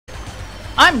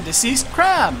I'm Deceased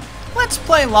Crab. Let's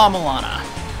play La-Mulana.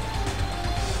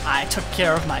 I took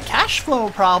care of my cash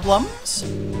flow problems.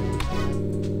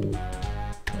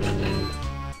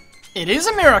 It is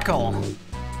a miracle.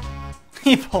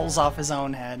 He pulls off his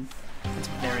own head. It's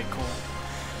very cool.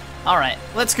 Alright,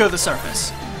 let's go to the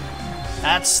surface.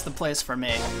 That's the place for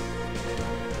me.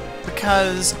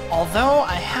 Because although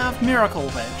I have Miracle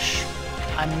Witch,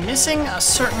 I'm missing a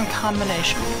certain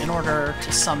combination in order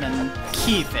to summon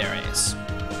Key Fairies.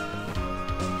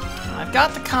 I've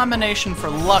got the combination for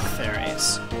Luck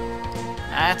Fairies.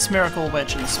 That's Miracle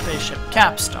Witch and Spaceship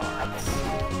Capstar.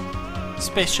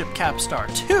 Spaceship Capstar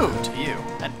 2 to you.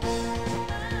 And,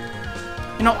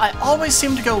 you know, I always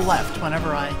seem to go left whenever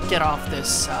I get off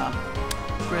this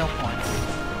grail point.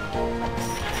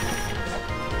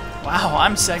 Wow,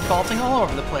 I'm seg-faulting all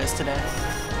over the place today.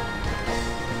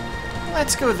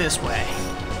 Let's go this way.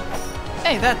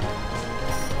 Hey, that...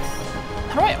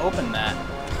 How do I open that?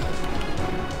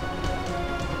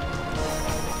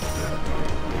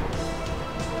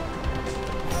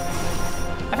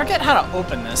 I forget how to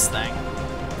open this thing.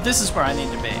 This is where I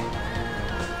need to be.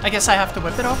 I guess I have to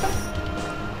whip it open?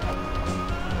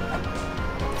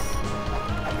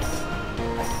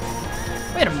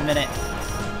 Wait a minute.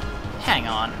 Hang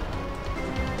on.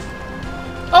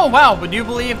 Oh wow, would you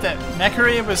believe that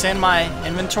Mechery was in my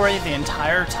inventory the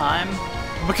entire time?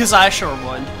 Because I sure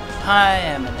would. I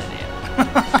am an idiot.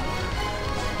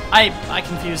 I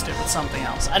confused it with something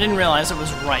else. I didn't realize it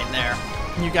was right there.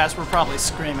 You guys were probably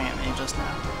screaming at me just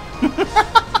now.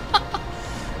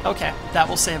 Okay, that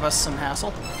will save us some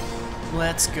hassle.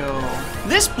 Let's go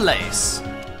this place.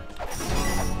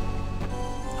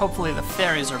 Hopefully the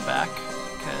fairies are back,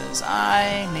 because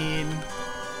I need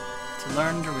to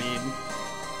learn to read.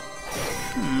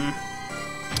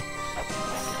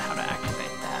 How to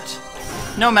activate that.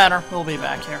 No matter, we'll be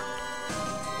back here.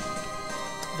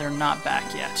 They're not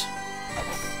back yet.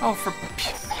 Oh, for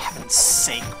heaven's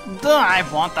sake. I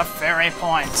want the fairy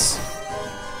points.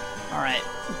 Alright,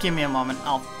 give me a moment.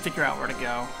 I'll figure out where to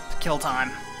go. Kill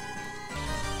time.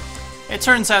 It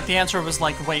turns out the answer was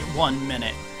like, wait 1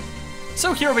 minute.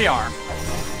 So here we are.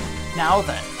 Now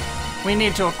then, we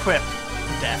need to equip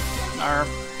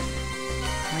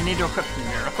we need to equip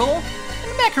Miracle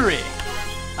and Mechery.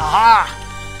 Aha!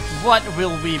 What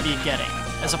will we be getting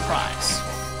as a prize?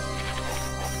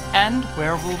 And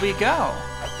where will we go?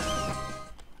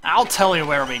 I'll tell you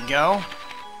where we go.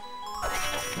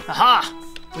 Aha!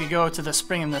 We go to the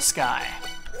spring in the sky.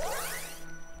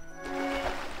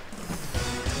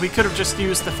 We could have just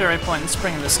used the fairy point in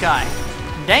spring in the sky.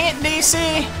 Dang it,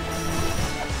 DC!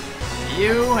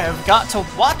 You have got to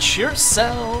watch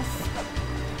yourself.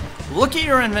 Look at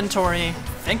your inventory,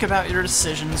 think about your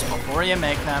decisions before you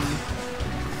make them.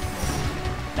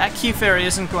 That key fairy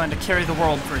isn't going to carry the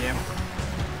world for you.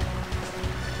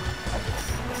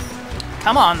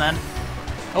 Come on then.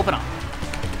 Open up.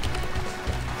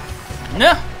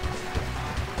 No!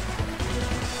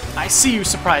 I see you,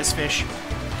 surprise fish.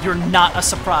 You're not a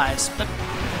surprise, but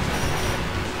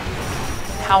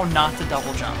how not to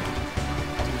double jump?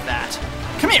 Do that.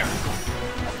 Come here!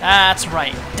 That's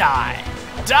right. Die.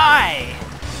 Die!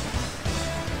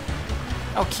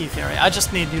 Oh, Key Fairy, I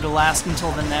just need you to last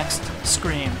until the next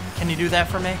scream. Can you do that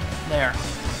for me? There.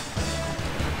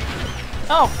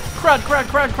 Oh, crud, crud,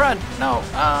 crud, crud. No,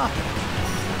 I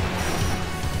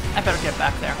better get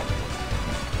back there.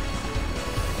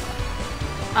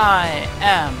 I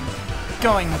am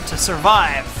going to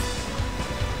survive.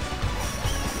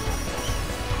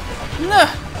 Nah.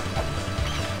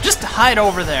 Just hide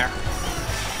over there.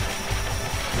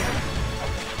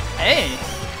 Hey,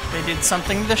 they did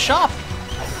something to the shop.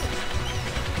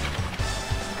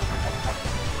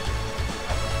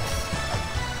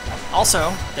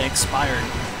 Also, they expired.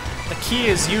 The key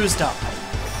is used up.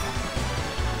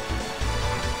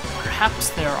 Perhaps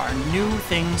there are new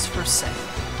things for sale.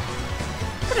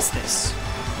 What is this?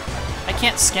 I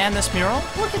can't scan this mural?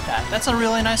 Look at that. That's a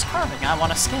really nice carving. I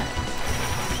want to scan it.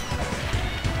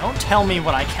 Don't tell me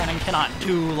what I can and cannot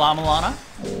do, La-Mulana.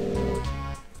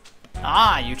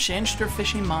 Ah, you changed your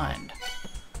fishy mind.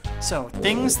 So,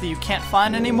 things that you can't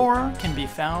find anymore can be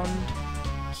found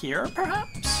here,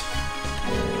 perhaps?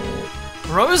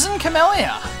 Rose and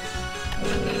Camellia!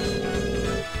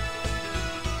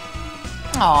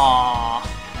 Aww.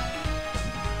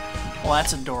 Well,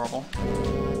 that's adorable.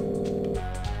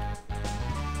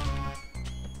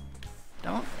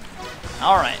 Don't?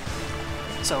 Alright.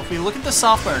 So if we look at the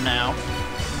software now,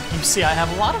 you see I have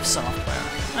a lot of software.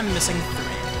 I'm missing 3.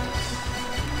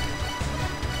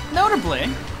 Notably,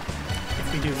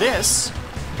 if we do this,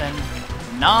 then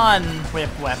non-whip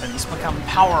weapons become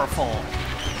powerful.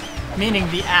 Meaning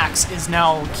the axe is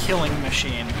now killing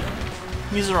machine.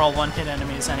 These are all one-hit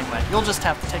enemies anyway. You'll just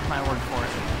have to take my word for it.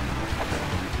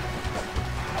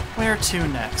 Where to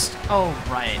next? Oh,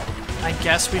 right. I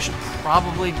guess we should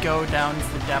probably go down to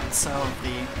the depths of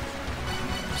the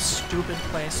stupid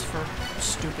place for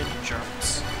stupid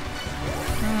jerks.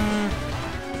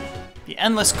 The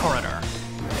Endless Corridor.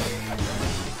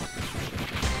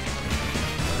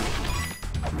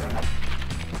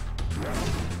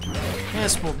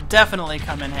 This will definitely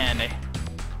come in handy.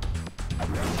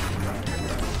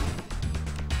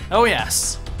 Oh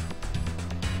yes.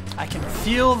 I can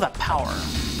feel the power.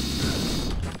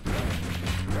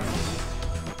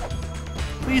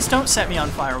 Please don't set me on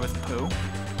fire with poo.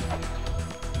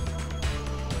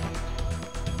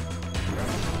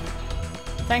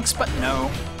 Thanks, but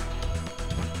no.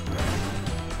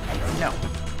 No.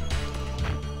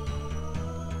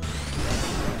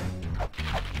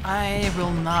 I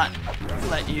will not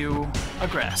let you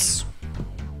aggress.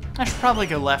 I should probably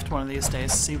go left one of these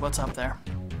days to see what's up there.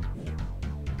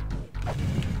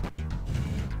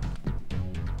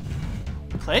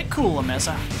 Play it cool,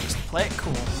 Amisa. Just play it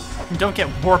cool. And don't get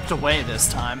warped away this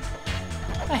time.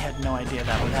 I had no idea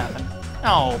that would happen.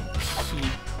 Oh,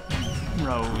 Pete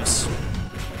Rose.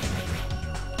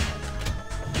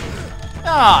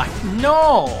 Ah,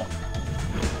 no!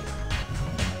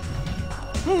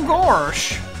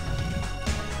 Gosh!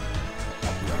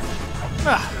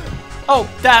 Ah. Oh,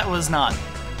 that was not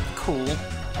cool.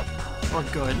 Or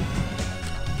good.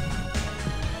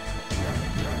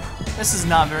 This is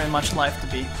not very much life to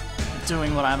be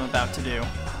doing what I'm about to do.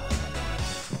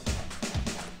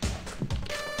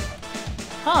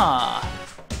 Huh.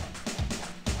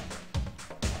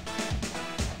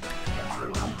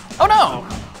 Oh no!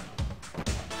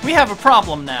 We have a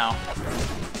problem now.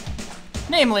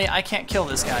 Namely, I can't kill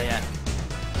this guy yet.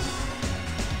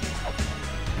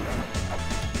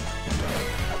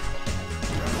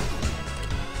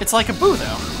 It's like a boo,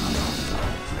 though.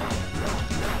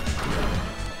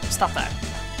 Stop that.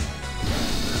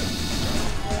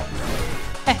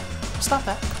 Hey, stop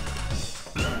that.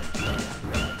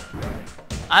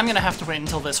 I'm gonna have to wait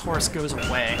until this horse goes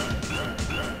away.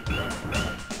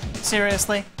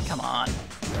 Seriously? Come on.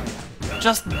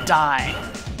 Just die.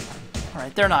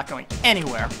 Alright, they're not going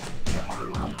anywhere.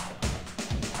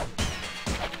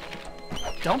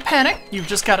 Don't panic, you've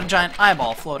just got a giant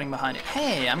eyeball floating behind it.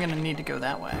 Hey, I'm gonna need to go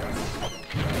that way.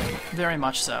 Very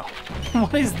much so.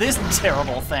 What is this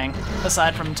terrible thing,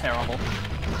 aside from terrible?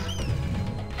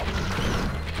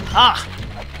 Ah!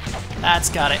 That's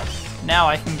got it. Now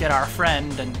I can get our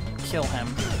friend and kill him.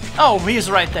 Oh,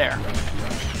 he's right there.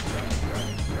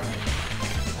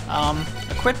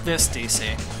 Equip this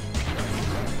DC.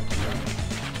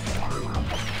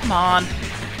 Come on.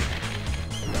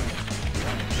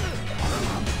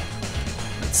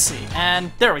 Let's see,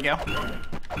 and there we go.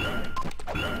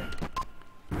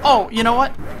 Oh, you know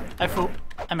what?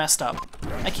 I messed up.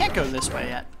 I can't go this way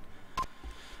yet.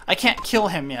 I can't kill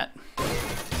him yet.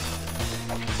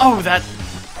 Oh, that...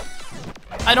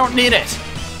 I don't need it.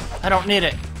 I don't need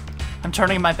it. I'm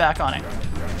turning my back on it.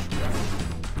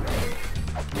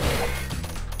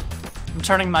 I'm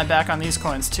turning my back on these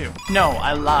coins too. No,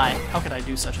 I lie. How could I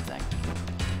do such a thing?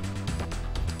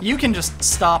 You can just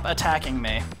stop attacking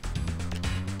me.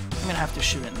 I'm gonna have to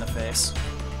shoot it in the face.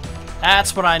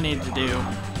 That's what I need to do.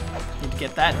 Need to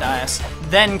get that dice,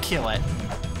 then kill it.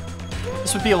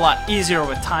 This would be a lot easier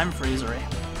with time freezery.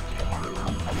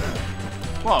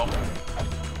 Whoa.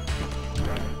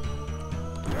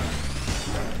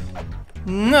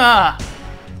 Nah!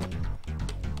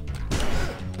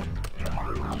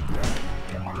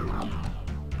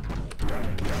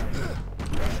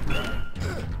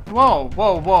 Whoa,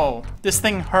 whoa, whoa. This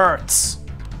thing hurts.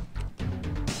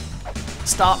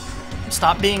 Stop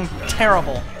being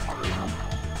terrible.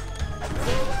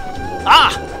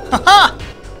 Ah! Haha!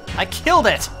 I killed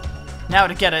it! Now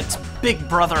to get its big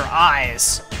brother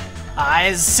eyes.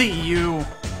 Eyes see you.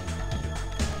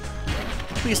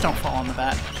 Please don't fall on the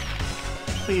bat.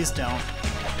 Please don't.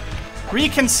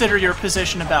 Reconsider your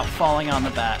position about falling on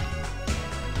the bat.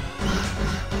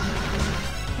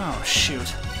 Oh,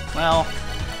 shoot. Well,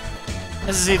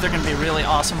 this is either going to be really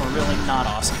awesome or really not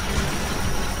awesome.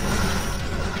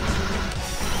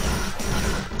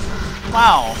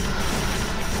 Wow.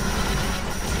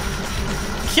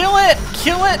 Kill it!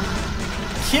 Kill it!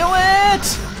 Kill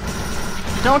it!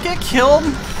 Don't get killed!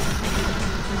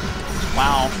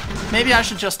 Wow. Maybe I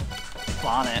should just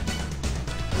bomb it.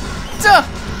 Duh!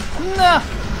 Nah!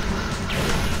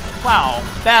 Wow.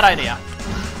 Bad idea.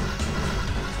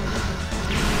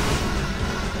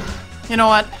 You know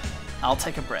what? I'll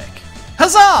take a break.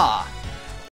 Huzzah!